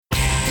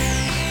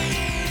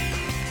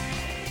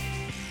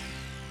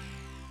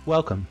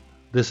Welcome.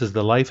 This is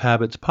the Life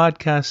Habits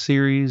podcast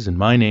series, and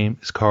my name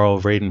is Carl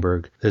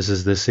Vredenberg. This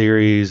is the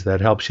series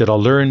that helps you to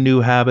learn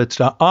new habits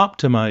to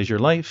optimize your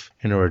life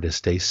in order to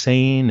stay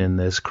sane in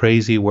this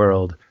crazy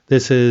world.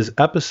 This is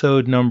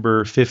episode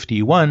number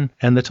 51,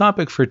 and the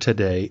topic for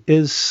today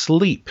is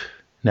sleep.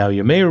 Now,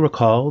 you may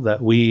recall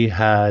that we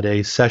had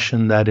a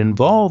session that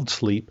involved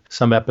sleep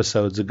some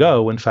episodes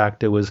ago. In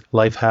fact, it was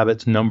Life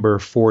Habits number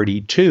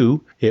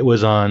 42. It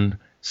was on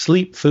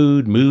sleep,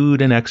 food,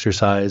 mood, and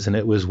exercise, and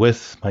it was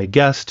with my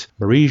guest,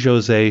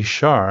 Marie-Josée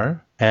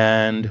Char.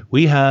 And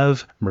we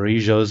have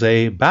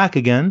Marie-Josée back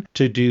again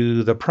to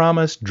do the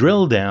promised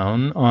drill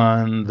down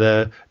on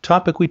the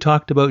topic we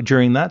talked about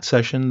during that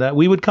session that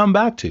we would come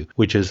back to,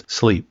 which is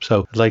sleep.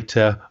 So I'd like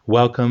to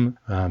welcome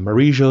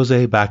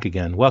Marie-Josée back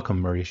again.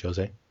 Welcome,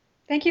 Marie-Josée.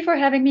 Thank you for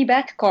having me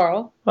back,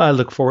 Carl. Well, I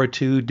look forward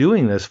to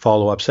doing this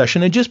follow-up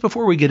session. And just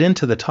before we get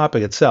into the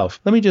topic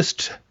itself, let me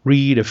just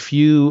read a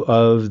few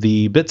of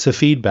the bits of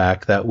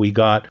feedback that we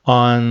got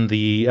on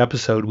the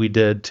episode we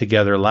did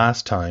together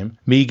last time.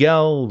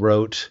 Miguel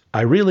wrote,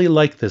 "I really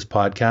like this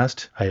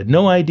podcast. I had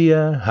no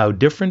idea how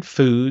different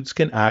foods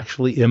can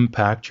actually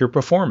impact your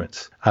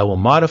performance. I will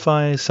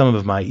modify some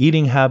of my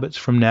eating habits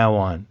from now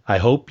on. I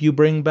hope you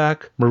bring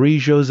back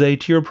Marie-Josée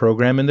to your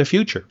program in the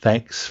future.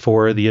 Thanks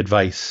for the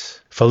advice."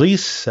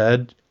 Felice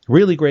said,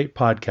 "Really great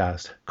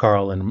podcast,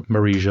 Carl and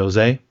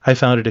Marie-Josée. I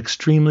found it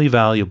extremely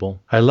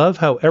valuable. I love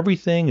how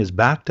everything is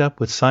backed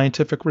up with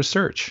scientific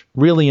research.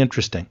 Really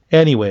interesting.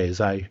 Anyways,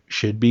 I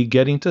should be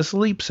getting to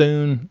sleep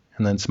soon."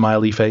 And then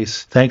smiley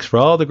face. "Thanks for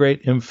all the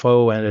great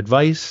info and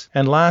advice."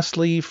 And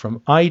lastly,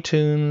 from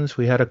iTunes,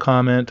 we had a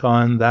comment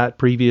on that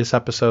previous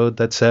episode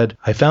that said,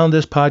 "I found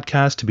this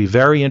podcast to be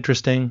very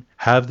interesting.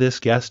 Have this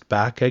guest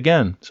back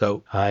again."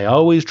 So I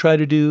always try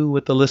to do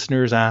what the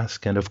listeners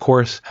ask, and of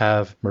course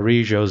have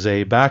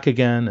Marie-Josée back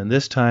again, and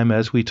this time,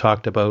 as we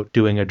talked about,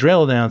 doing a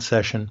drill down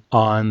session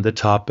on the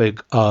topic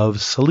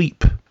of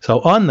sleep. So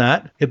on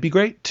that, it'd be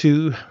great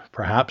to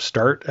perhaps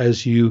start,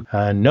 as you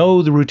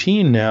know the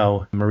routine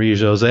now,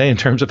 Marie-Josée, in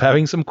terms of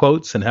having some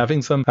quotes and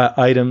having some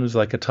items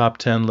like a top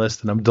 10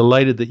 list. And I'm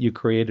delighted that you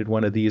created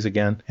one of these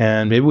again.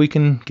 And maybe we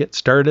can get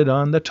started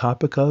on the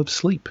topic of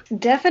sleep.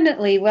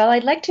 Definitely. Well,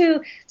 I'd like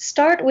to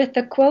start with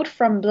the quote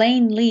from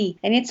Blaine Lee.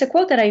 And it's a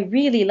quote that I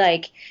really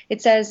like.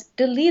 It says,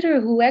 "The leader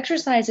who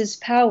exercises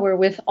power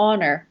with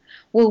honor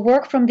will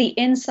work from the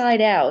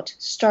inside out,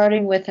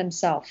 starting with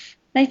himself."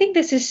 And I think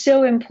this is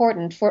so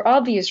important for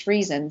obvious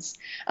reasons.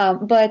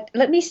 But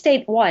let me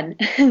state one,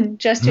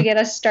 just to get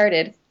us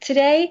started.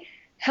 Today,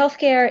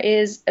 healthcare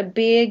is a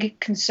big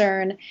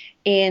concern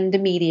in the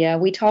media.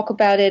 We talk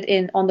about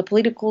it on the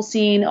political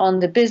scene,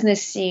 on the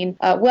business scene.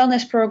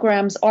 Wellness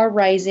programs are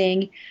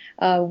rising.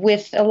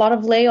 With a lot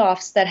of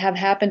layoffs that have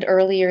happened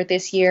earlier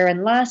this year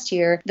and last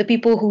year, the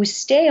people who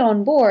stay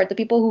on board, the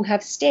people who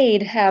have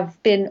stayed,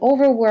 have been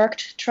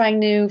overworked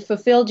trying to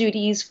fulfill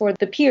duties for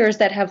the peers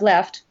that have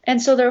left. And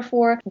so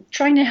therefore,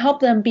 trying to help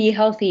them be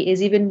healthy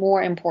is even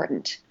more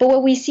important. But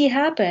what we see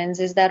happens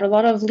is that a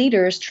lot of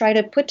leaders try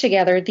to put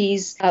together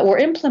these or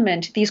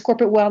implement these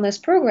corporate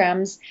wellness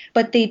programs,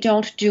 but they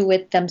don't do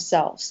it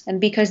themselves.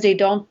 And because they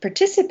don't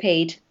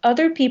participate,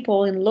 other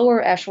people in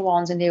lower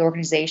echelons in the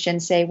organization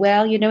say,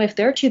 well, if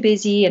they're too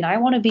busy and I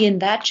want to be in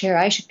that chair,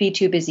 I should be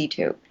too busy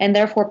too. And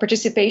therefore,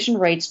 participation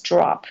rates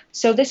drop.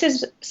 So this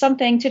is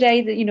something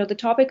today that, the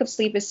topic of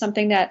sleep is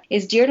something that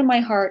is dear to my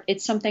heart.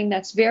 It's something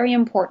that's very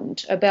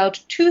important. About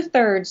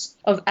 2/3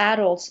 of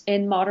adults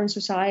in modern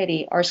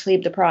society are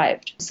sleep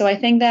deprived. So I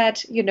think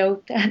that,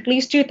 at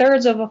least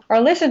 2/3 of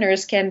our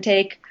listeners can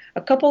take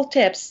a couple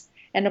tips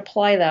and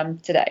apply them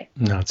today.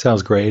 No, it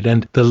sounds great.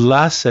 And the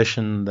last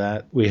session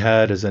that we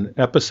had as an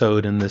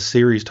episode in this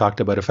series talked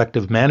about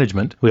effective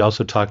management. We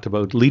also talked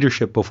about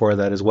leadership before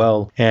that as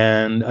well.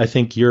 And I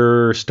think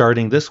you're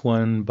starting this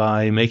one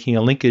by making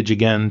a linkage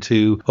again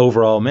to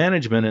overall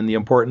management and the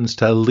importance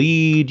to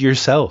lead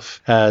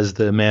yourself as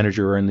the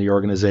manager in the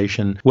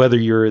organization, whether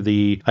you're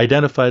the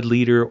identified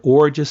leader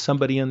or just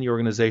somebody in the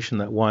organization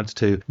that wants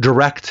to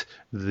direct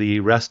the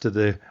rest of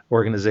the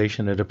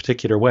organization in a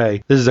particular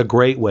way. This is a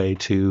great way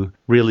to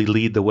really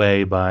lead the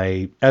way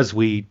by, as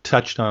we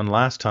touched on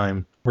last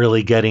time,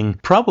 really getting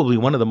probably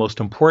one of the most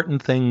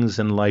important things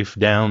in life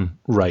down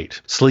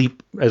right.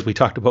 Sleep, as we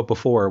talked about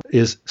before,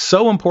 is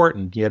so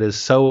important, yet is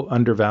so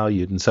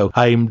undervalued. And so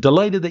I'm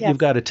delighted that You've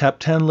got a top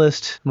 10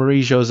 list,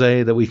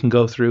 Marie-Josée, that we can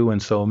go through.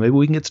 And so maybe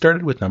we can get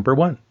started with number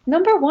one.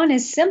 Number one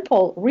is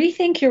simple.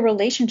 Rethink your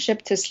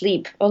relationship to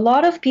sleep. A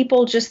lot of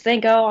people just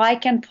think, oh, I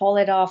can pull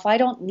it off. I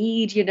don't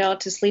need,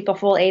 to sleep a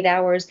full 8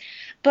 hours.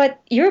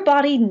 But your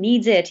body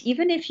needs it.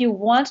 Even if you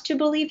want to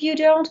believe you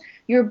don't,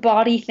 your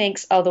body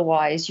thinks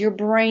otherwise. Your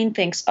brain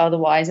thinks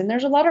otherwise. And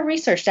there's a lot of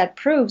research that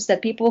proves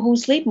that people who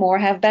sleep more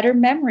have better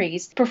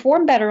memories,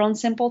 perform better on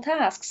simple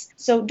tasks.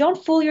 So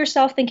don't fool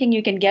yourself thinking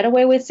you can get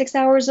away with 6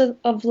 hours or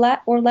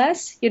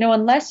less.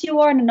 Unless you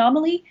are an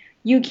anomaly,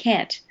 you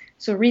can't.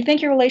 So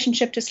rethink your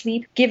relationship to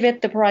sleep. Give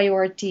it the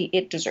priority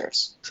it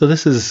deserves. So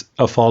this is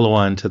a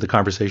follow-on to the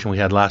conversation we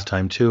had last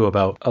time too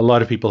about a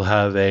lot of people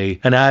have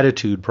an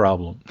attitude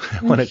problem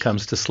when it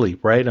comes to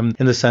sleep, right? In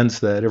the sense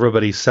that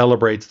everybody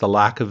celebrates the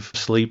lack of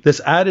sleep. This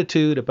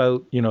attitude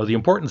about, the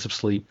importance of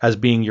sleep as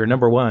being your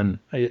number one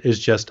is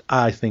just,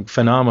 I think,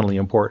 phenomenally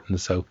important.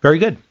 So very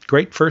good.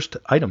 Great first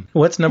item.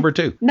 What's number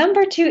 2?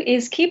 Number 2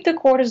 is keep the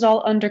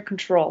cortisol under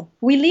control.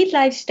 We lead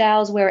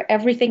lifestyles where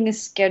everything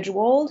is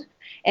scheduled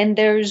and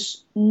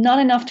there's not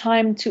enough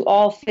time to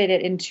all fit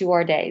it into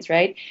our days,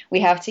 right?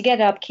 We have to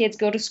get up, kids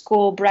go to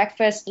school,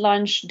 breakfast,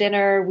 lunch,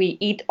 dinner, we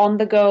eat on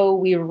the go,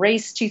 we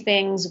race to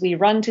things, we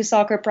run to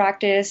soccer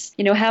practice,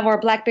 have our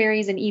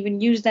Blackberries and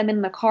even use them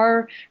in the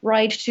car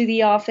ride to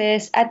the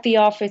office. At the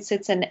office,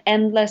 it's an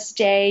endless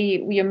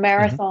day, a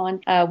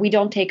marathon. We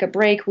don't take a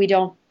break. We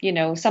don't,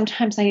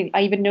 sometimes I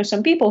even know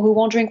some people who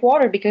won't drink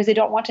water because they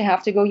don't want to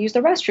have to go use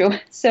the restroom.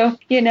 So,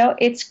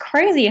 it's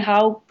crazy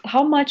how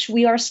much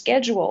we are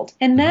scheduled.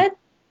 And that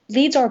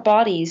leads our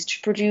bodies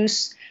to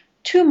produce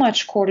too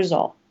much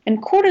cortisol.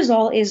 And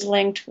cortisol is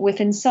linked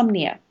with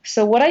insomnia.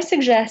 So what I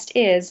suggest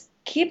is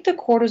keep the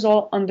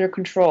cortisol under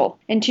control.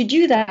 And to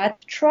do that,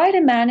 try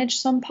to manage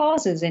some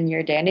pauses in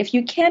your day. And if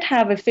you can't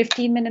have a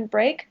 15-minute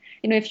break,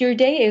 if your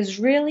day is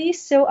really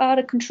so out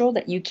of control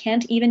that you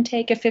can't even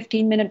take a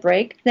 15-minute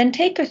break, then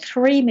take a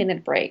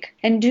 3-minute break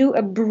and do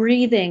a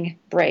breathing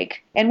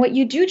break. And what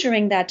you do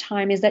during that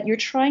time is that you're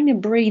trying to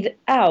breathe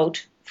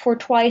out for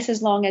twice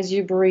as long as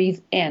you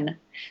breathe in.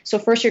 So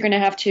first you're going to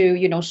have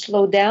to,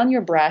 slow down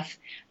your breath,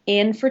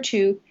 in for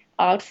 2,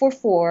 out for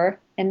 4,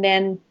 and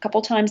then a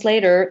couple times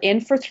later, in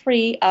for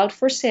 3, out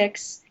for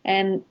 6,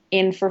 and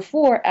in for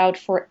 4, out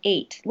for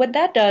 8. What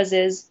that does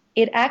is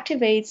it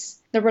activates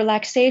the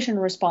relaxation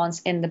response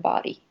in the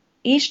body.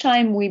 Each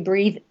time we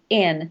breathe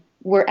in,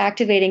 we're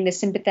activating the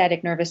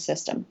sympathetic nervous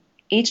system.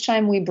 Each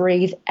time we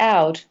breathe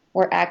out,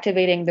 we're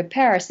activating the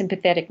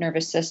parasympathetic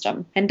nervous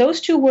system. And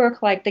those two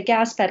work like the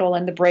gas pedal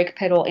and the brake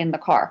pedal in the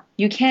car.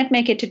 You can't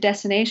make it to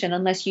destination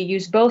unless you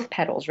use both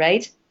pedals,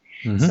 right?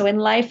 So in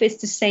life, it's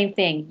the same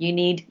thing. You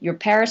need your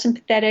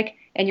parasympathetic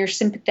and your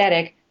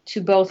sympathetic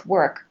to both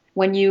work.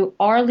 When you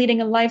are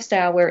leading a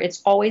lifestyle where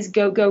it's always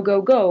go, go,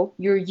 go, go,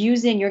 you're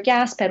using your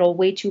gas pedal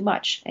way too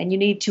much. And you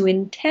need to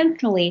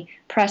intentionally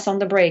press on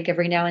the brake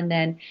every now and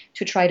then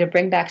to try to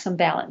bring back some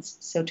balance.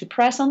 So to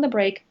press on the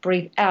brake,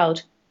 breathe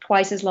out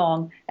twice as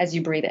long as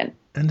you breathe in.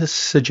 And this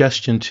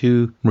suggestion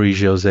too,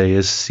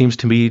 Marie-Josée, seems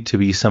to me to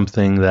be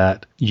something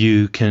that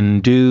you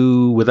can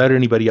do without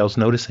anybody else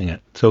noticing it.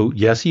 So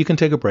yes, you can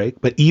take a break,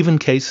 but even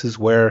cases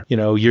where,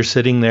 you're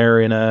sitting there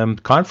in a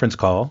conference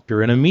call,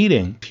 you're in a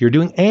meeting, if you're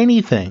doing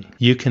anything,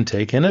 you can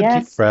take in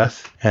a deep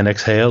breath and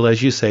exhale,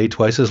 as you say,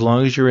 twice as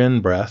long as you're in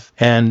breath,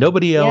 and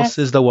nobody else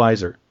is the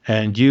wiser.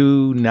 And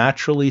you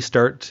naturally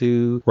start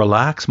to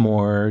relax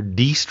more,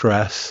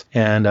 de-stress.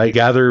 And I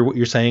gather what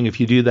you're saying, if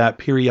you do that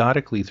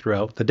periodically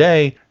throughout the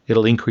day,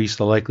 it'll increase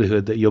the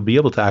likelihood that you'll be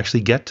able to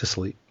actually get to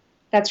sleep.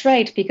 That's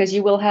right, because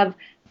you will have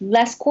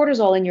less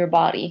cortisol in your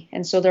body,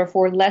 and so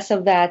therefore less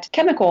of that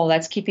chemical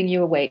that's keeping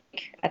you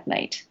awake at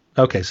night.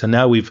 Okay, so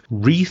now we've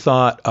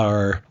rethought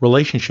our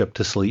relationship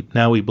to sleep.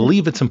 Now we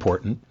believe it's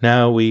important.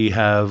 Now we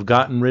have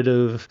gotten rid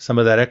of some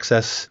of that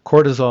excess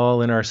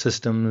cortisol in our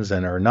systems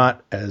and are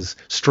not as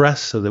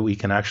stressed so that we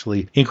can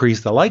actually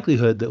increase the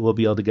likelihood that we'll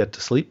be able to get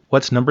to sleep.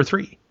 What's number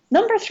 3?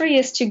 Number 3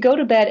 is to go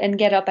to bed and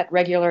get up at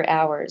regular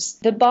hours.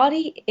 The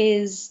body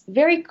is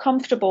very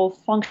comfortable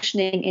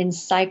functioning in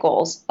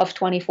cycles of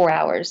 24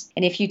 hours.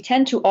 And if you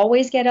tend to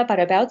always get up at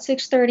about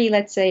 6:30,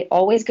 let's say,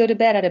 always go to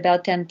bed at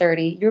about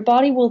 10:30, your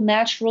body will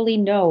naturally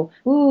know,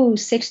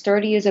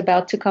 6:30 is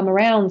about to come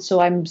around, so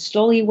I'm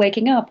slowly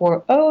waking up.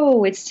 Or,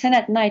 it's 10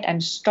 at night,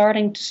 I'm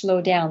starting to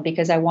slow down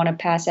because I want to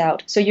pass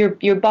out. So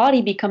your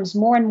body becomes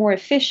more and more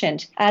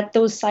efficient at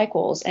those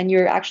cycles, and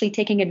you're actually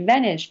taking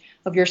advantage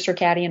of your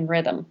circadian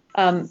rhythm.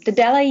 The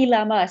Dalai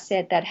Lama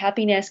said that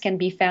happiness can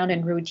be found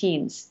in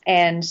routines.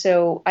 And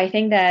so I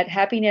think that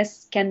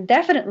happiness can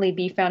definitely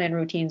be found in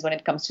routines when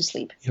it comes to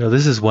sleep.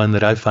 This is one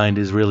that I find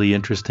is really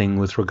interesting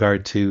with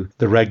regard to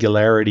the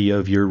regularity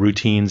of your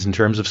routines in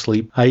terms of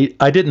sleep. I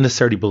didn't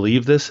necessarily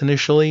believe this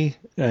initially,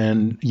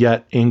 and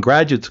yet in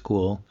graduate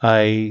school,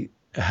 I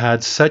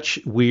had such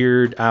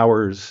weird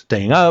hours,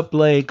 staying up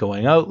late,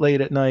 going out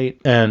late at night,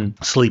 and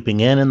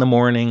sleeping in the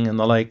morning and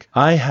the like.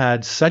 I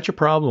had such a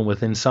problem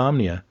with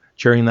insomnia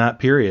during that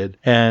period.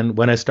 And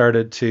when I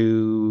started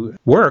to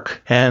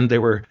work and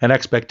there were an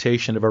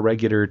expectation of a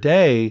regular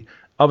day,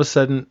 all of a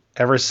sudden,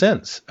 ever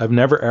since, I've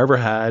never, ever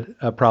had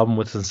a problem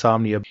with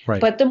insomnia.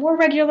 Right. But the more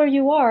regular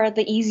you are,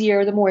 the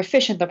easier, the more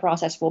efficient the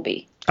process will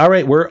be. All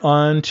right, we're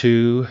on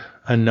to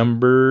a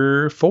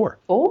number 4.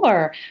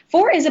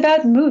 4 is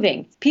about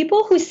moving.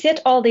 People who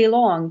sit all day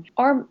long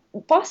are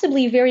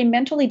possibly very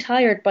mentally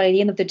tired by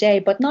the end of the day,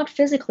 but not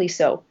physically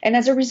so. And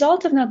as a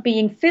result of not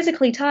being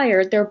physically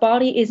tired, their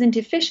body isn't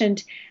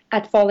efficient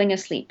at falling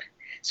asleep.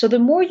 So the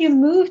more you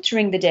move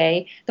during the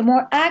day, the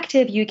more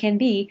active you can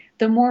be,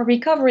 the more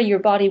recovery your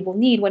body will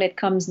need when it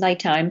comes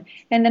nighttime.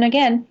 And then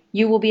again,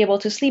 you will be able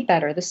to sleep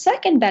better. The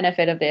second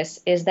benefit of this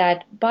is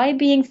that by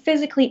being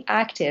physically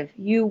active,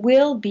 you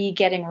will be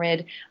getting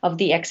rid of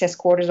the excess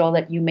cortisol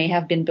that you may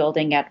have been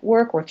building at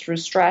work or through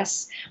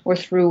stress or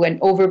through an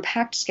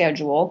overpacked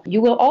schedule.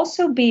 You will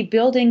also be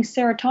building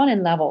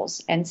serotonin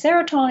levels, and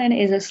serotonin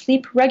is a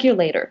sleep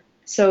regulator.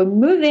 So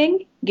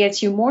moving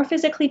gets you more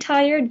physically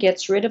tired,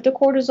 gets rid of the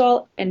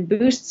cortisol, and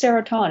boosts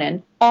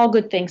serotonin. All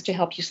good things to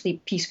help you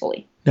sleep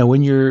peacefully. Now,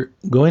 when you're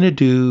going to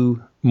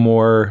do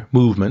more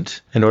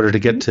movement in order to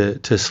get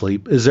to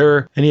sleep, is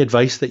there any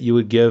advice that you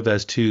would give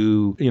as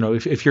to,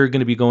 if you're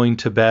going to be going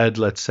to bed,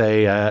 let's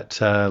say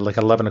at like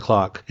 11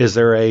 o'clock, is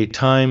there a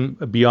time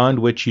beyond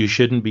which you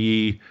shouldn't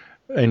be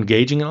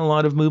engaging in a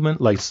lot of movement,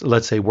 like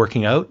let's say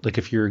working out, like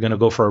if you're going to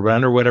go for a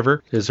run or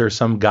whatever? Is there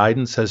some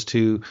guidance as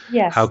to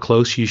how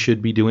close you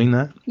should be doing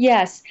that?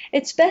 Yes,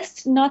 it's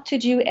best not to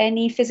do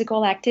any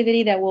physical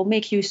activity that will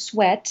make you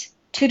sweat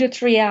 2 to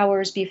 3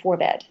 hours before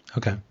bed.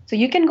 Okay. So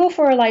you can go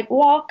for a light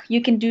walk,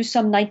 you can do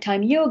some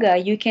nighttime yoga,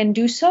 you can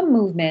do some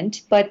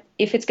movement, but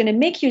if it's going to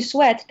make you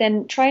sweat,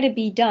 then try to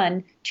be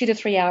done 2 to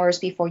 3 hours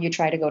before you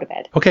try to go to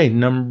bed. Okay,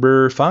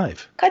 number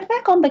 5. Cut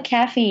back on the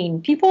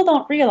caffeine. People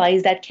don't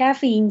realize that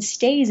caffeine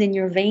stays in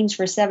your veins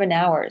for 7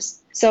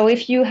 hours. So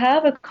if you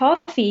have a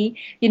coffee,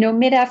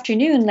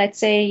 mid-afternoon, let's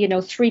say,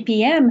 3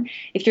 p.m.,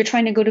 if you're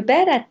trying to go to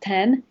bed at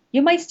 10,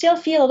 you might still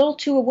feel a little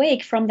too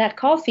awake from that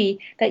coffee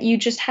that you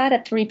just had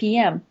at 3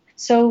 p.m.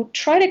 So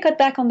try to cut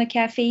back on the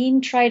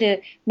caffeine, try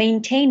to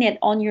maintain it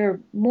on your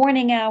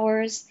morning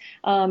hours.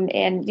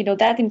 And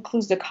that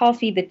includes the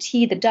coffee, the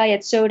tea, the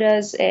diet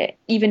sodas,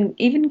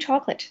 even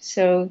chocolate.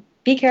 So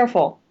be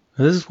careful.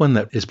 This is one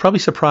that is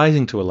probably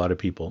surprising to a lot of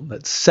people,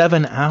 that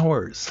 7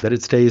 hours that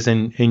it stays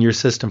in your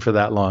system for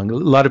that long. A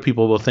lot of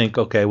people will think,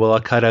 okay, well,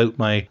 I'll cut out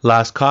my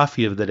last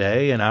coffee of the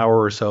day an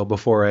hour or so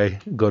before I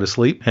go to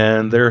sleep.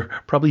 And they're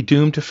probably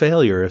doomed to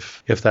failure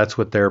if that's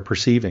what they're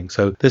perceiving.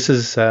 So this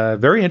is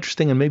very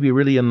interesting and maybe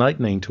really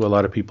enlightening to a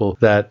lot of people,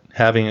 that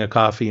having a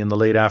coffee in the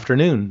late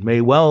afternoon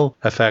may well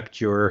affect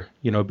your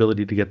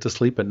ability to get to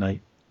sleep at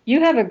night.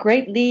 You have a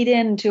great lead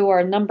in to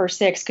our number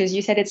 6, because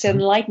you said it's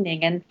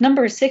enlightening, and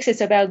number 6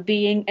 is about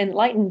being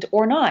enlightened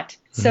or not.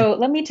 So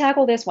let me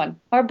tackle this one.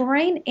 Our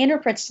brain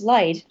interprets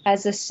light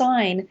as a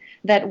sign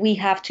that we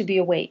have to be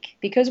awake,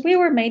 because we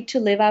were made to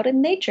live out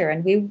in nature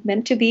and we were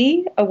meant to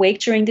be awake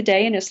during the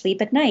day and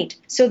asleep at night.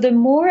 So the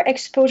more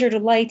exposure to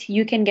light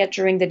you can get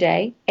during the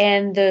day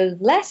and the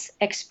less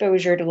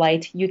exposure to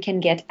light you can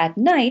get at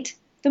night,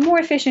 the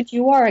more efficient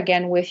you are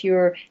again with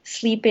your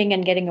sleeping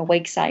and getting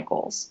awake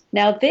cycles.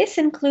 Now, this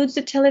includes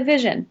the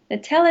television. The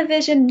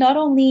television not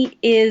only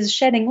is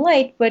shedding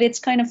light, but it's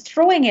kind of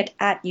throwing it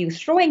at you,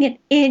 throwing it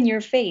in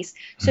your face.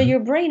 So your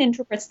brain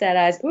interprets that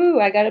as,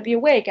 ooh, I got to be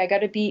awake, I got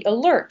to be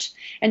alert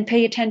and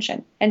pay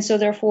attention. And so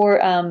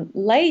therefore,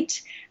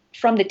 light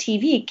from the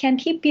TV can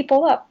keep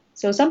people up.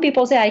 So some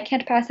people say, I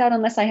can't pass out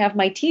unless I have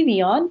my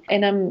TV on.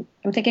 And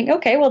I'm thinking,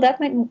 okay, well,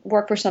 that might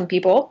work for some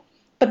people.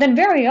 But then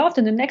very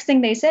often the next thing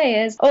they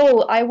say is,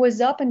 oh, I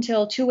was up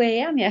until 2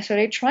 a.m.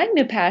 yesterday trying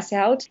to pass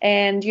out,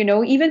 and,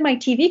 even my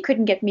TV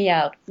couldn't get me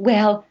out.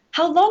 Well,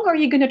 how long are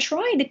you going to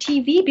try the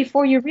TV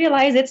before you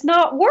realize it's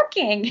not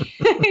working?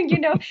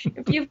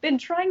 If you've been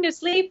trying to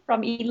sleep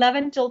from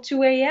 11 till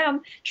 2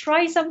 a.m.,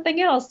 try something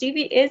else.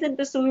 TV isn't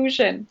the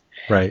solution.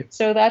 Right.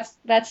 So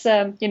that's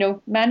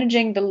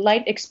managing the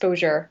light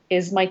exposure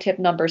is my tip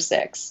number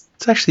 6.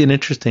 It's actually an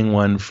interesting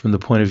one from the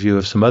point of view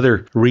of some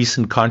other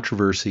recent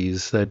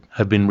controversies that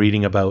I've been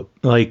reading about,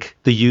 like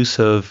the use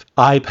of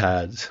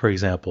iPads, for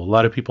example. A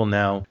lot of people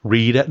now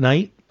read at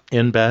night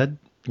in bed,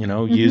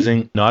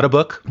 using not a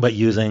book, but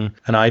using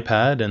an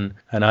iPad, and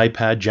an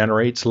iPad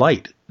generates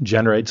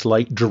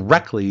light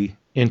directly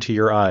into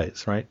your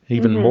eyes, right?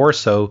 Even more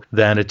so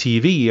than a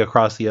TV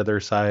across the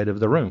other side of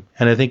the room.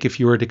 And I think if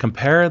you were to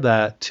compare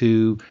that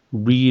to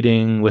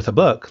reading with a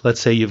book, let's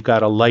say you've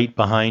got a light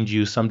behind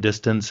you some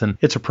distance and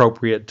it's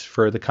appropriate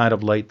for the kind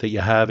of light that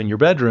you have in your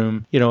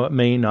bedroom, it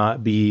may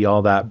not be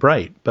all that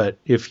bright. But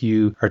if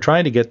you are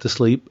trying to get to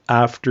sleep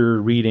after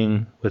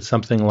reading with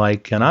something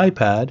like an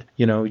iPad,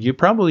 you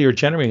probably are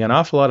generating an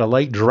awful lot of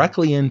light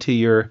directly into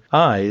your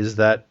eyes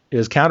that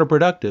is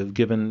counterproductive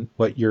given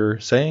what you're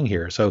saying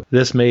here. So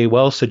this may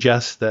well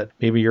suggest that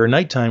maybe your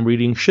nighttime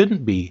reading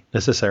shouldn't be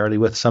necessarily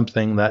with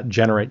something that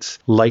generates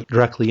light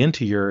directly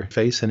into your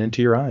face and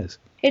into your eyes.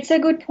 It's a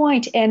good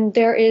point, and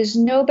there is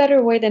no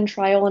better way than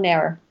trial and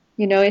error.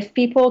 If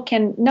people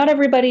not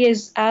everybody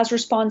is as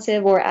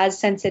responsive or as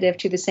sensitive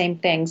to the same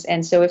things.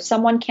 And so if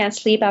someone can't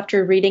sleep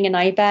after reading an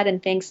iPad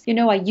and thinks,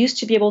 I used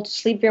to be able to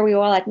sleep very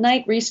well at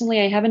night. Recently,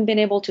 I haven't been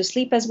able to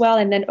sleep as well.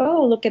 And then,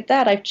 oh, look at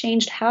that. I've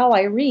changed how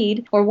I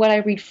read or what I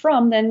read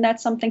from. Then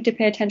that's something to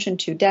pay attention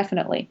to,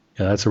 definitely.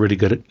 Yeah, that's a really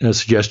good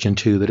suggestion,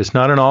 too, that it's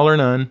not an all or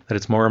none, that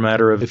it's more a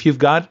matter of if you've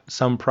got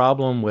some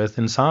problem with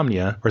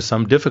insomnia or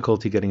some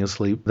difficulty getting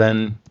asleep,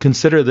 then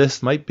consider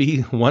this might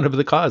be one of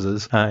the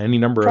causes. Any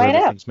number of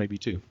other things may be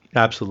too.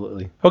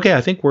 Absolutely. Okay,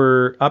 I think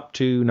we're up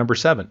to number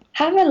 7.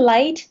 Have a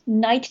light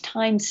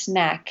nighttime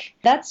snack.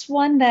 That's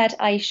one that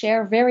I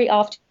share very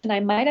often. I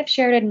might have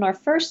shared it in our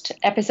first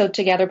episode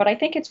together, but I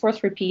think it's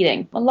worth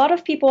repeating. A lot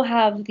of people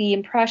have the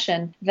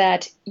impression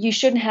that you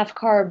shouldn't have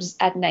carbs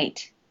at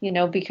night,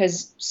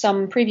 because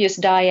some previous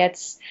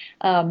diets,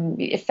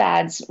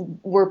 fads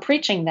were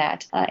preaching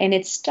that, and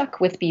it stuck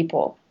with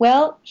people.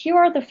 Well, here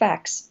are the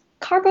facts.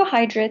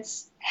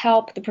 Carbohydrates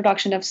help the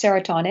production of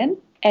serotonin,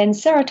 and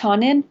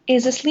serotonin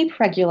is a sleep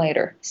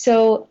regulator.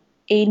 So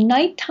a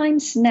nighttime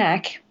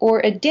snack or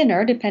a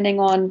dinner, depending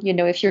on,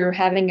 if you're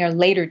having a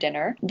later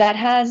dinner, that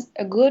has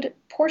a good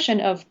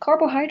portion of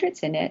carbohydrates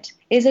in it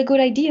is a good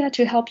idea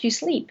to help you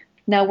sleep.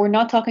 Now, we're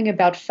not talking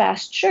about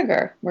fast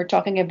sugar. We're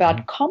talking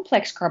about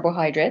complex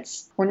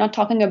carbohydrates. We're not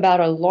talking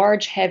about a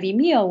large, heavy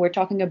meal. We're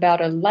talking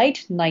about a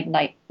light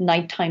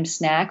nighttime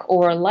snack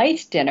or a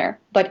light dinner.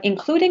 But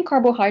including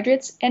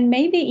carbohydrates and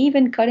maybe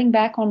even cutting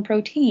back on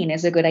protein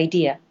is a good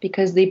idea,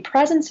 because the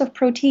presence of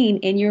protein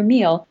in your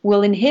meal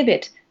will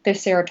inhibit the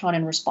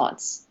serotonin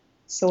response.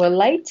 So a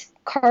light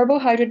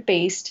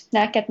carbohydrate-based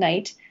snack at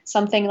night,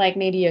 something like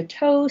maybe a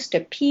toast, a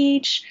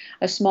peach,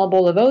 a small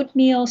bowl of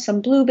oatmeal,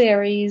 some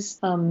blueberries,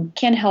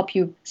 can help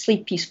you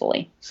sleep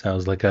peacefully.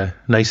 Sounds like a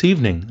nice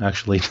evening,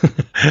 actually,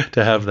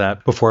 to have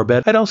that before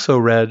bed. I'd also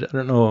read, I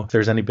don't know if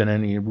there's been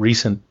any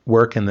recent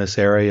work in this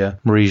area,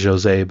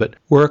 Marie-Josée, but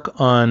work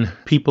on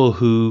people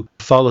who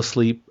fall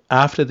asleep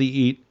after they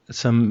eat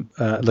some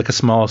like a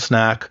small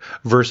snack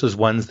versus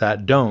ones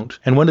that don't.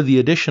 And one of the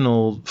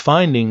additional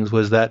findings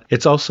was that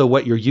it's also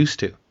what you're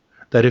used to.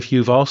 That if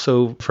you've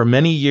also for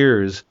many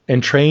years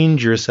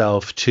entrained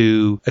yourself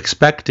to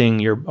expecting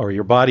your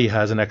body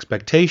has an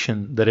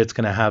expectation that it's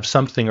going to have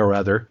something or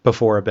other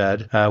before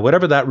bed,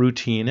 whatever that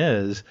routine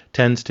is,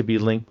 tends to be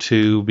linked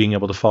to being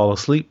able to fall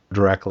asleep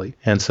directly.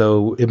 And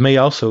so it may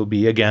also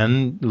be,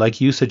 again, like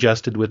you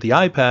suggested with the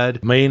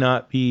iPad, may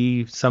not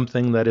be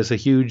something that is a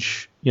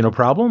huge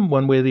problem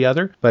one way or the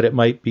other, but it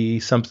might be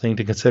something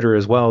to consider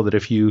as well, that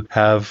if you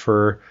have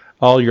for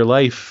all your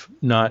life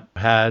not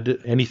had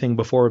anything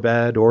before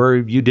bed, or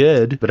you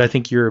did, but I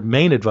think your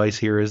main advice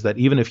here is that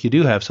even if you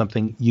do have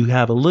something, you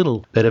have a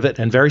little bit of it,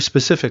 and very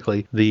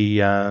specifically the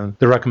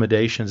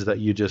recommendations that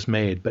you just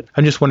made. But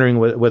I'm just wondering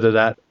whether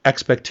that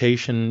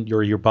expectation,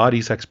 your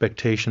body's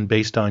expectation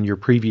based on your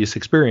previous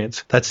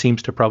experience, that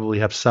seems to probably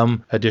have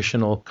some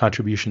additional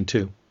contribution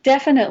too.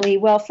 Definitely.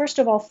 Well, first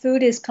of all,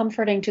 food is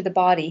comforting to the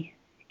body.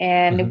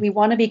 And we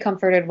want to be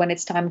comforted when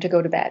it's time to go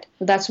to bed.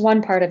 So that's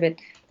one part of it.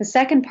 The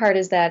second part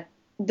is that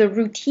the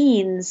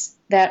routines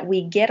that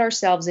we get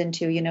ourselves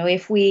into,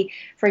 if we,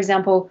 for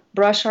example,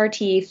 brush our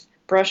teeth,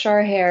 brush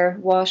our hair,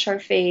 wash our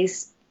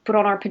face, put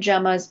on our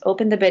pajamas,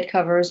 open the bed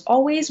covers,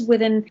 always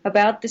within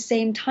about the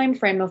same time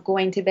frame of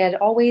going to bed,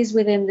 always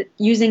within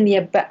using the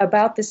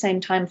about the same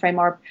time frame.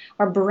 Our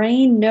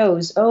brain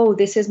knows, oh,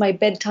 this is my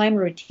bedtime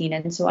routine,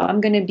 and so I'm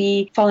going to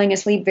be falling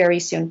asleep very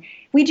soon.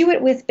 We do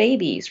it with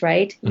babies,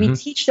 right? We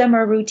teach them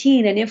a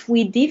routine, and if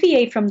we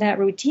deviate from that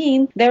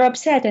routine, they're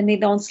upset and they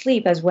don't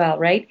sleep as well,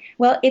 right?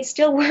 Well, it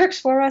still works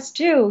for us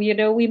too.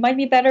 We might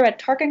be better at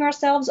talking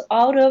ourselves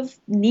out of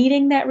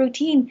needing that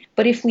routine,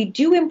 but if we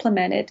do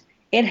implement it,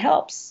 it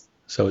helps.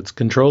 So it's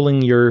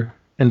controlling your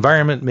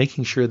environment,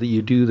 making sure that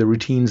you do the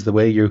routines the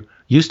way you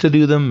used to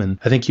do them. And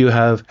I think you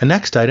have a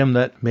next item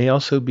that may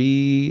also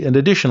be an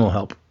additional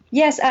help.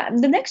 Yes,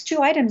 the next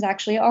 2 items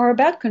actually are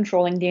about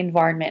controlling the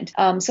environment.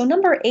 So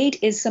number 8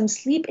 is some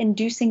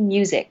sleep-inducing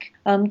music.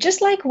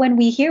 Just like when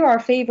we hear our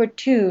favorite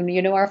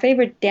tune, our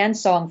favorite dance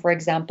song, for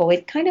example,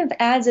 it kind of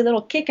adds a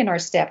little kick in our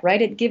step,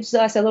 right? It gives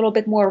us a little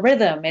bit more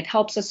rhythm. It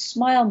helps us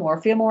smile more,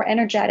 feel more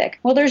energetic.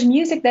 Well, there's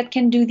music that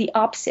can do the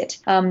opposite.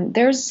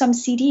 There's some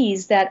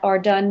CDs that are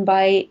done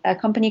by a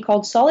company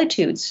called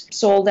Solitudes,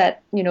 sold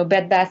at,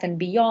 Bed Bath &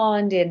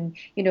 Beyond and,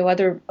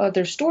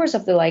 other stores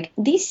of the like.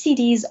 These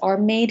CDs are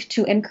made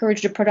to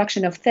encourage the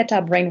production of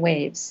theta brain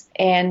waves.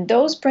 And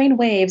those brain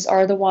waves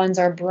are the ones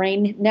our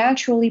brain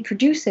naturally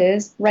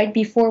produces right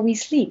before we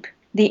sleep.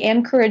 They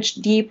encourage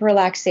deep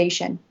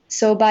relaxation.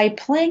 So by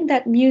playing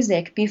that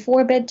music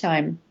before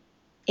bedtime,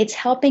 it's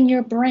helping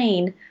your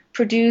brain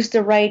produce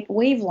the right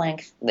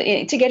wavelength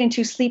to get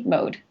into sleep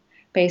mode,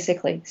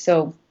 basically.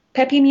 So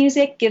peppy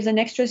music gives an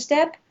extra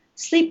step.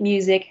 Sleep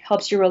music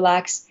helps you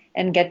relax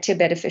and get to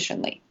bed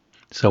efficiently.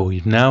 So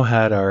we've now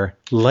had our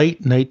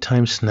light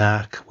nighttime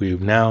snack.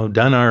 We've now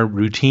done our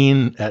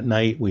routine at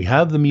night. We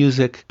have the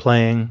music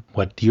playing.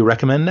 What do you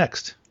recommend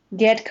next?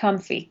 Get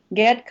comfy,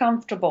 get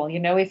comfortable.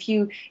 If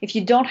you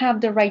don't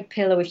have the right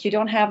pillow, if you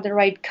don't have the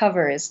right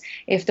covers,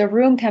 if the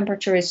room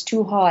temperature is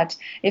too hot,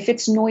 if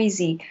it's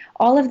noisy,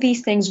 all of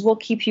these things will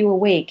keep you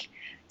awake.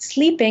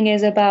 Sleeping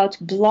is about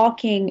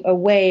blocking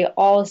away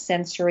all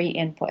sensory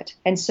input.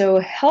 And so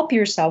help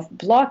yourself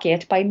block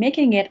it by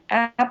making it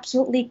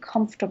absolutely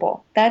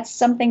comfortable. That's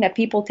something that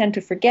people tend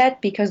to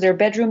forget because their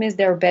bedroom is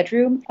their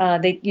bedroom.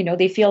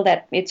 They feel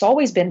that it's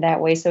always been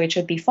that way, so it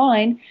should be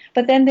fine.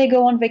 But then they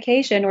go on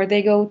vacation or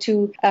they go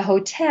to a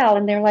hotel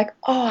and they're like,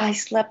 oh, I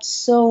slept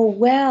so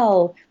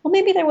well. Well,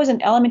 maybe there was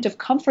an element of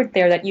comfort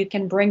there that you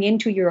can bring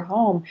into your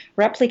home,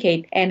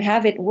 replicate, and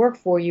have it work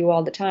for you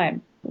all the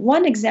time.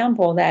 One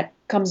example that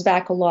comes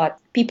back a lot,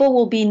 people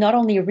will be not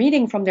only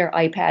reading from their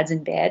iPads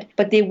in bed,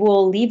 but they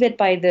will leave it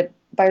by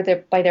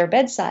their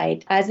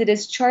bedside as it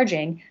is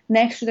charging,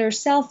 next to their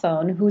cell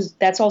phone,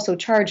 that's also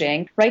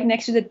charging, right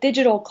next to the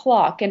digital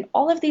clock, and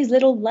all of these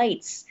little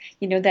lights,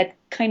 that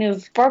kind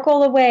of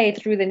sparkle away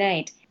through the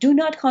night, do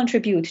not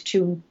contribute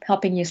to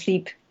helping you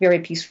sleep very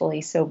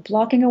peacefully. So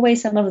blocking away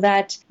some of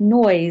that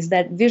noise,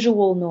 that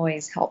visual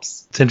noise,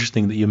 helps. It's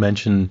interesting that you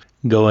mentioned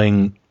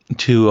going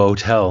to a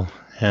hotel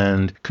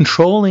and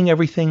controlling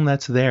everything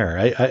that's there.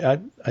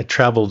 I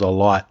traveled a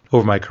lot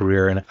over my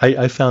career, and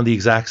I found the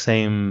exact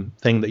same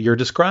thing that you're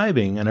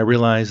describing. And I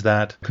realized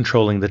that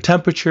controlling the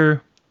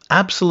temperature,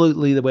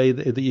 absolutely the way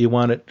that you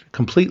want it,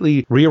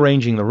 completely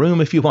rearranging the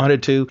room if you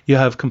wanted to, you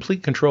have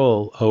complete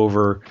control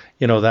over,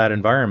 that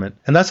environment.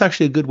 And that's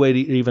actually a good way to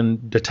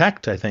even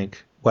detect, I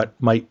think, what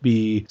might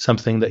be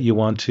something that you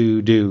want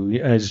to do.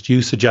 As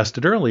you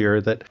suggested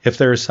earlier, that if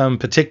there is some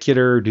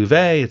particular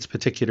duvet, it's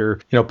particular,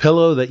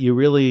 pillow that you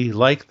really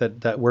like,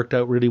 that worked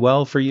out really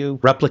well for you,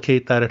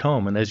 replicate that at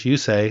home. And as you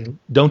say,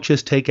 don't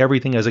just take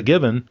everything as a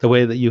given, the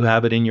way that you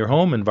have it in your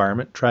home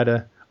environment. Try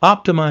to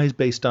optimize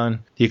based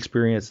on the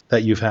experience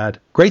that you've had.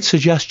 Great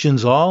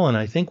suggestions all, and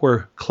I think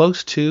we're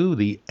close to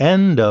the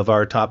end of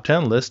our top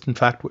 10 list. In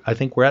fact, I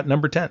think we're at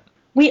number 10.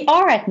 We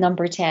are at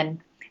number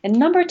 10. And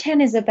number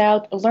 10 is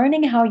about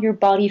learning how your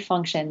body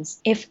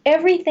functions. If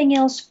everything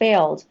else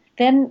failed,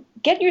 then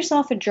get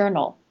yourself a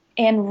journal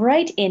and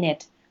write in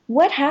it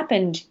what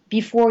happened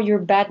before your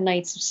bad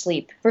nights of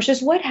sleep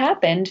versus what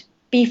happened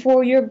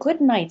before your good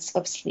nights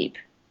of sleep.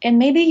 And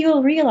maybe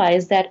you'll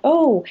realize that,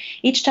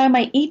 each time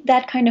I eat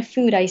that kind of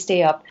food, I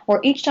stay up. Or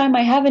each time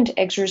I haven't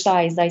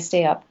exercised, I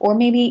stay up. Or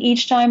maybe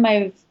each time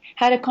I've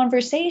had a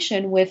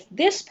conversation with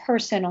this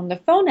person on the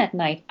phone at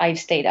night, I've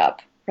stayed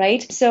up.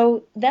 Right?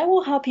 So that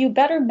will help you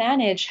better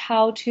manage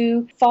how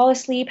to fall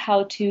asleep,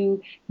 how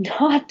to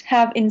not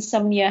have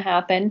insomnia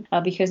happen,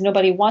 because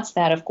nobody wants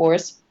that, of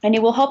course. And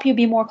it will help you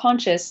be more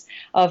conscious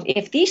of,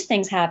 if these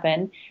things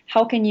happen,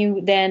 how can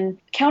you then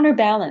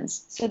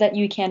counterbalance so that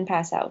you can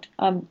pass out?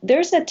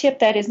 There's a tip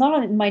that is not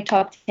on my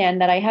top 10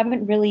 that I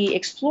haven't really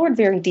explored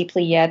very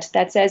deeply yet,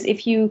 that says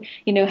if you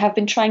have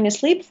been trying to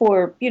sleep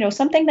for,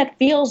 something that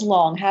feels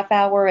long, half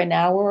hour, an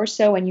hour or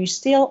so, and you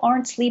still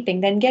aren't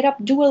sleeping, then get up,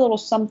 do a little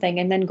something,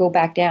 and then go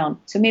back down.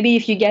 So maybe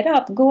if you get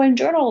up, go and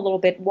journal a little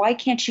bit. Why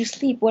can't you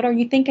sleep? What are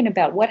you thinking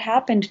about? What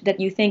happened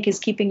that you think is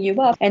keeping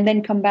you up? And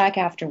then come back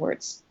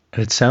afterwards.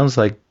 And it sounds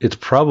like it's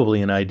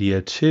probably an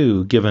idea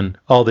too, given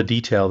all the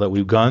detail that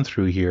we've gone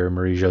through here,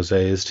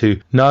 Marie-Josée, is to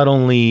not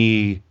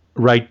only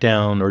write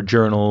down or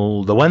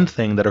journal the one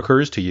thing that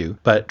occurs to you,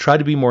 but try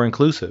to be more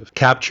inclusive.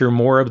 Capture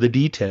more of the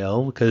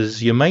detail,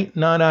 because you might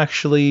not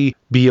actually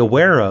be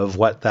aware of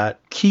what that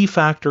key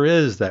factor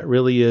is that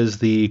really is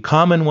the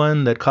common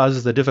one that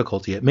causes the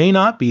difficulty. It may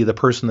not be the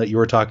person that you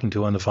were talking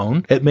to on the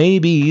phone. It may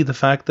be the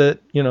fact that,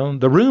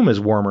 the room is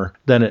warmer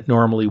than it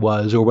normally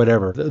was, or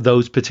whatever,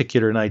 those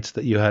particular nights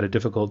that you had a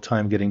difficult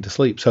time getting to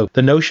sleep. So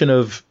the notion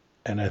of,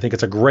 and I think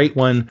it's a great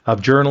one,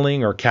 of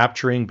journaling or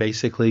capturing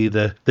basically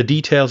the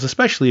details,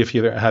 especially if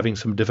you're having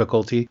some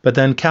difficulty, but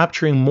then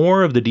capturing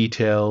more of the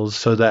details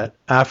so that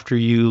after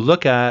you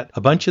look at a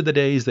bunch of the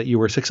days that you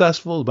were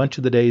successful, a bunch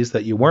of the days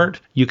that you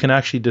weren't, you can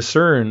actually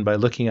discern by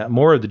looking at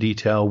more of the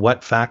detail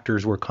what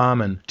factors were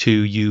common to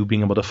you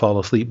being able to fall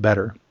asleep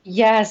better.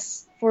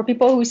 Yes. For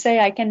people who say,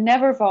 I can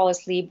never fall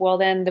asleep, well,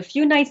 then the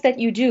few nights that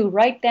you do,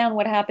 write down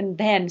what happened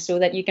then so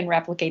that you can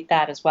replicate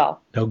that as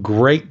well. No,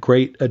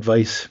 great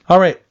advice. All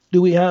right.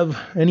 Do we have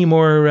any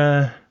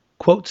more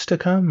quotes to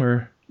come?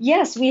 Or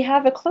Yes, we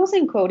have a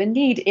closing quote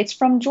indeed. It's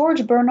from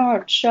George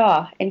Bernard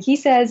Shaw, and he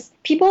says,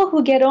 people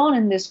who get on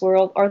in this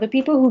world are the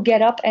people who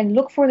get up and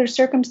look for the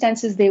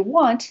circumstances they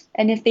want,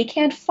 and if they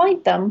can't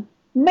find them,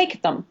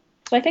 make them.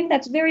 So I think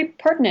that's very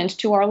pertinent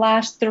to our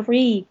last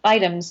 3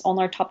 items on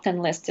our top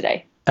 10 list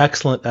today.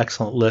 Excellent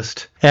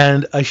list.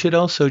 And I should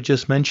also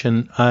just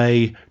mention,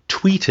 I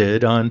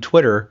tweeted on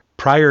Twitter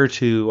prior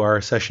to our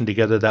session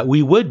together that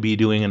we would be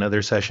doing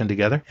another session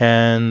together.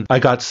 And I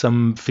got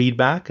some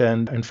feedback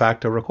and, in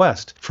fact, a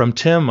request from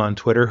Tim on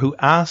Twitter, who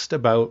asked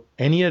about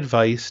any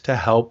advice to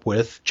help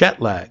with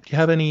jet lag. Do you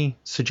have any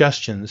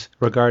suggestions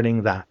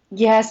regarding that?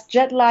 Yes,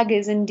 jet lag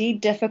is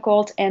indeed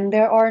difficult, and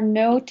there are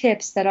no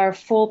tips that are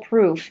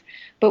foolproof,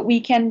 but we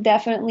can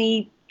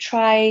definitely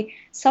try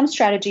some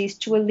strategies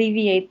to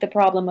alleviate the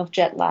problem of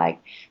jet lag.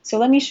 So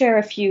let me share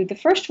a few. The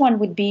first one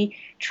would be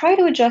try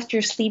to adjust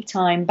your sleep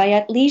time by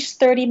at least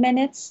 30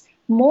 minutes,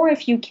 more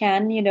if you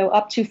can,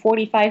 up to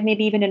 45,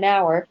 maybe even an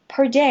hour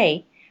per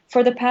day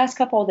for the past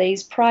couple of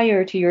days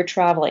prior to your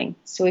traveling.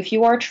 So if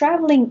you are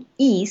traveling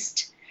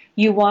east,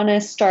 you want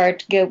to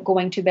start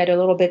going to bed a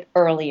little bit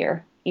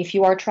earlier. If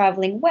you are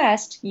traveling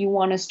west, you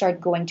want to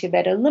start going to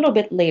bed a little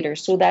bit later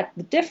so that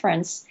the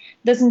difference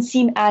doesn't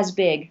seem as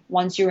big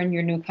once you're in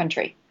your new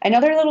country.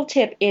 Another little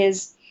tip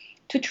is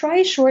to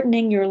try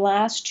shortening your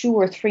last 2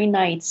 or 3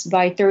 nights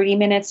by 30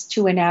 minutes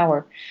to an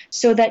hour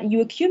so that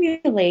you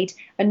accumulate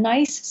a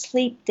nice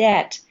sleep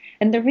debt.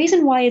 And the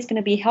reason why it's going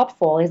to be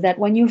helpful is that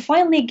when you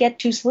finally get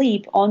to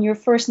sleep on your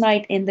first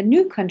night in the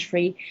new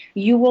country,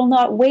 you will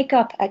not wake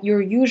up at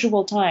your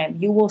usual time.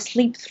 You will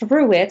sleep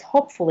through it,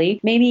 hopefully,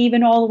 maybe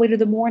even all the way to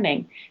the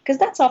morning. Because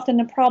that's often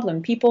a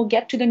problem. People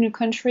get to the new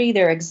country,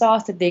 they're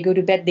exhausted, they go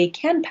to bed, they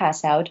can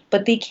pass out,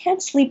 but they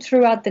can't sleep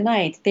throughout the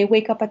night. They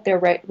wake up at their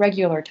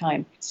regular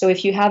time. So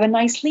if you have a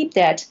nice sleep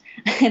debt,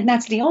 and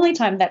that's the only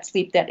time that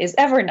sleep debt is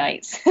ever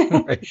nice,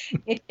 Right.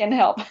 it can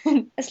help.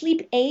 A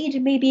sleep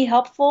aid may be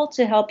helpful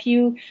to help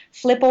you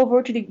flip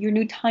over to your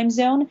new time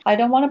zone. I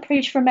don't want to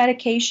preach for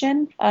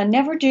medication,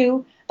 never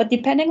do. But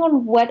depending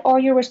on what are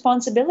your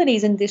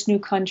responsibilities in this new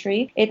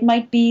country, it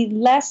might be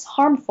less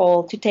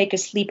harmful to take a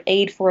sleep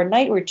aid for a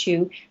night or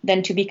two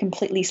than to be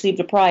completely sleep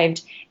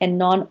deprived and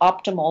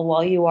non-optimal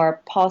while you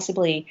are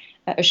possibly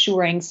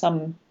assuring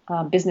some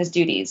business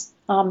duties.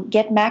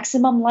 Get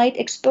maximum light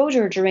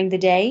exposure during the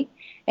day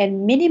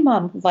and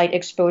minimum light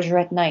exposure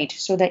at night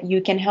so that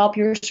you can help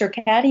your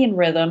circadian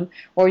rhythm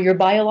or your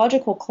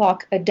biological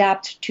clock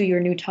adapt to your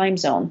new time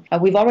zone.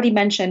 We've already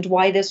mentioned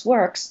why this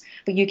works,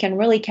 but you can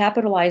really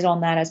capitalize on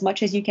that as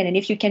much as you can. And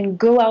if you can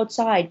go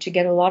outside to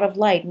get a lot of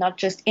light, not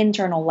just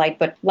internal light,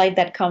 but light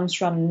that comes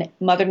from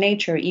Mother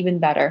Nature, even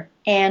better.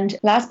 And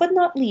last but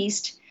not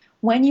least,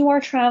 when you are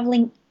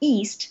traveling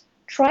east,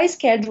 try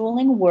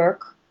scheduling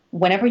work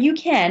whenever you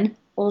can,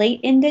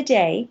 late in the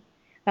day,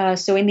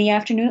 so in the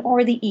afternoon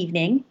or the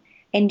evening,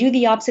 and do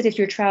the opposite if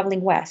you're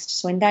traveling west.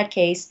 So in that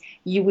case,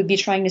 you would be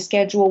trying to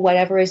schedule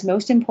whatever is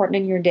most important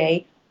in your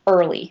day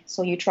early.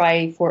 So you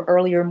try for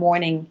earlier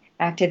morning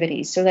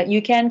activities so that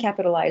you can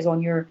capitalize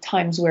on your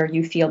times where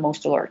you feel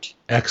most alert.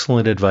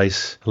 Excellent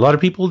advice. A lot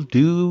of people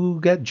do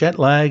get jet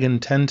lag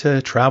and tend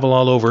to travel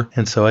all over.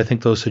 And so I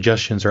think those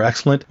suggestions are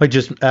excellent. I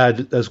just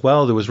add as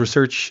well, there was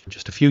research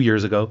just a few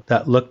years ago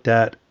that looked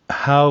at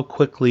how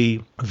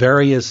quickly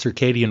various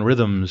circadian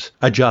rhythms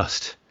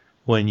adjust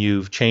when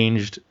you've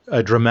changed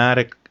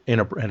in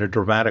a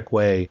dramatic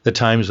way the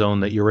time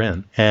zone that you're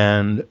in.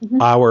 And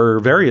our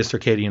various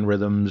circadian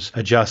rhythms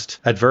adjust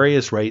at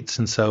various rates.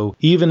 And so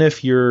even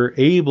if you're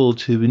able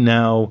to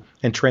now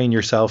train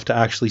yourself to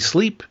actually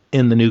sleep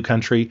in the new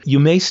country, you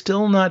may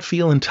still not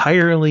feel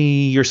entirely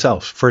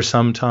yourself for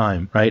some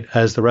time, right?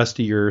 As the rest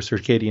of your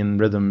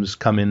circadian rhythms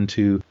come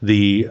into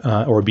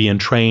or being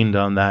trained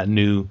on that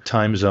new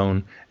time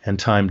zone and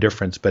time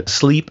difference. But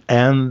sleep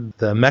and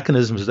the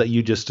mechanisms that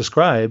you just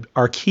described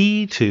are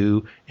key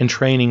to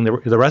entraining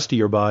the rest of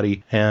your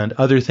body, and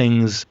other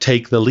things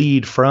take the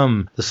lead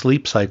from the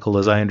sleep cycle,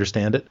 as I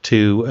understand it,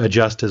 to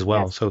adjust as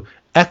well. Yes. So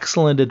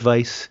excellent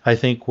advice. I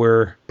think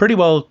we're pretty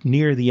well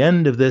near the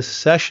end of this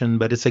session,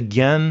 but it's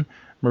again,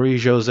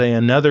 Marie-Josée,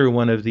 another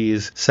one of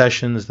these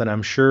sessions that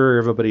I'm sure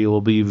everybody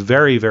will be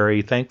very,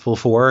 very thankful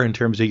for in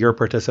terms of your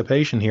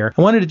participation here.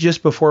 I wanted to,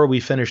 just before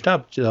we finished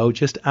up, though,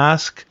 just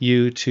ask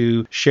you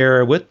to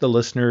share with the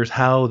listeners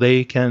how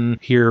they can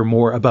hear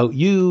more about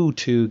you,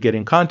 to get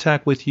in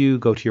contact with you,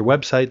 go to your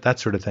website, that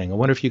sort of thing. I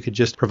wonder if you could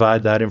just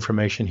provide that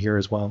information here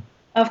as well.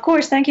 Of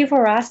course, thank you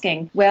for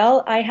asking.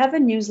 Well, I have a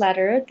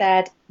newsletter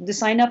that the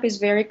sign up is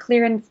very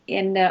clear and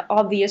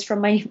obvious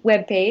from my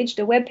webpage.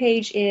 The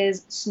webpage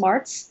is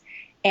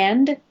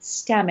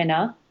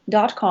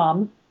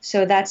smartsandStamina.com.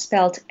 So that's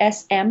spelled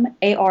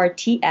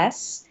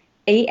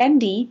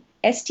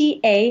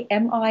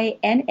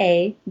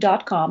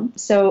SMARTSANDSTAMINA.com.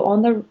 So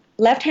on the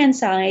left-hand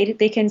side,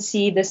 they can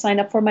see the sign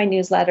up for my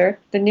newsletter.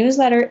 The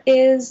newsletter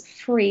is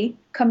free,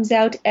 comes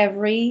out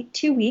every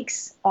 2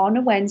 weeks on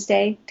a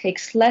Wednesday,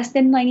 takes less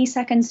than 90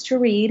 seconds to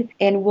read,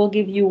 and will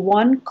give you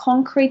one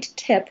concrete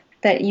tip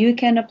that you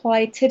can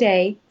apply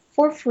today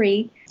for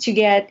free to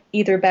get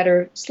either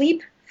better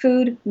sleep,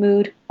 food,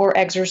 mood, or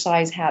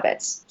exercise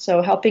habits.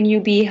 So helping you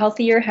be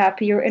healthier,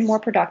 happier, and more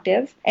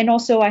productive. And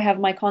also I have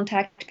my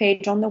contact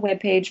page on the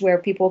webpage where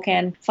people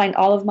can find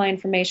all of my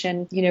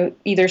information,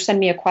 either send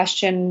me a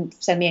question,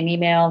 send me an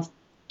email,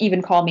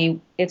 even call me.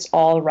 It's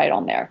all right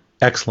on there.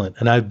 Excellent.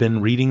 And I've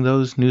been reading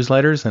those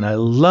newsletters, and I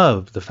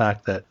love the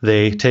fact that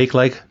they take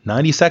like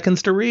 90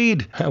 seconds to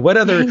read. What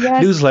other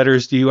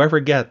newsletters do you ever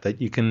get that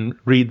you can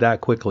read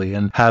that quickly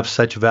and have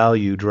such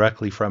value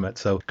directly from it?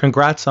 So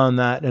congrats on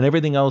that and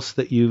everything else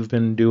that you've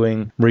been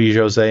doing,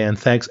 Marie-Josée, and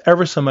thanks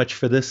ever so much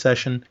for this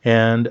session.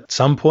 And at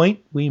some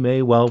point, we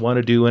may well want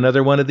to do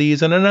another one of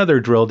these and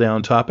another drill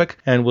down topic,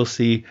 and we'll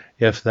see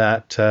if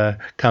that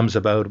comes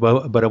about.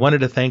 But I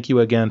wanted to thank you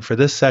again for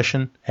this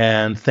session,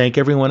 and thank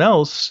everyone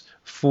else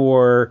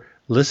for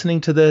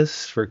listening to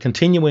this, for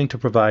continuing to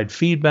provide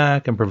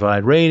feedback and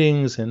provide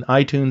ratings in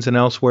iTunes and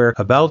elsewhere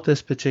about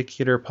this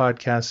particular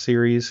podcast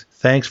series.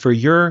 Thanks for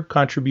your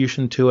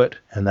contribution to it.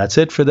 And that's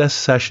it for this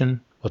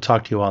session. We'll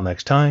talk to you all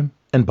next time,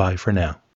 and bye for now.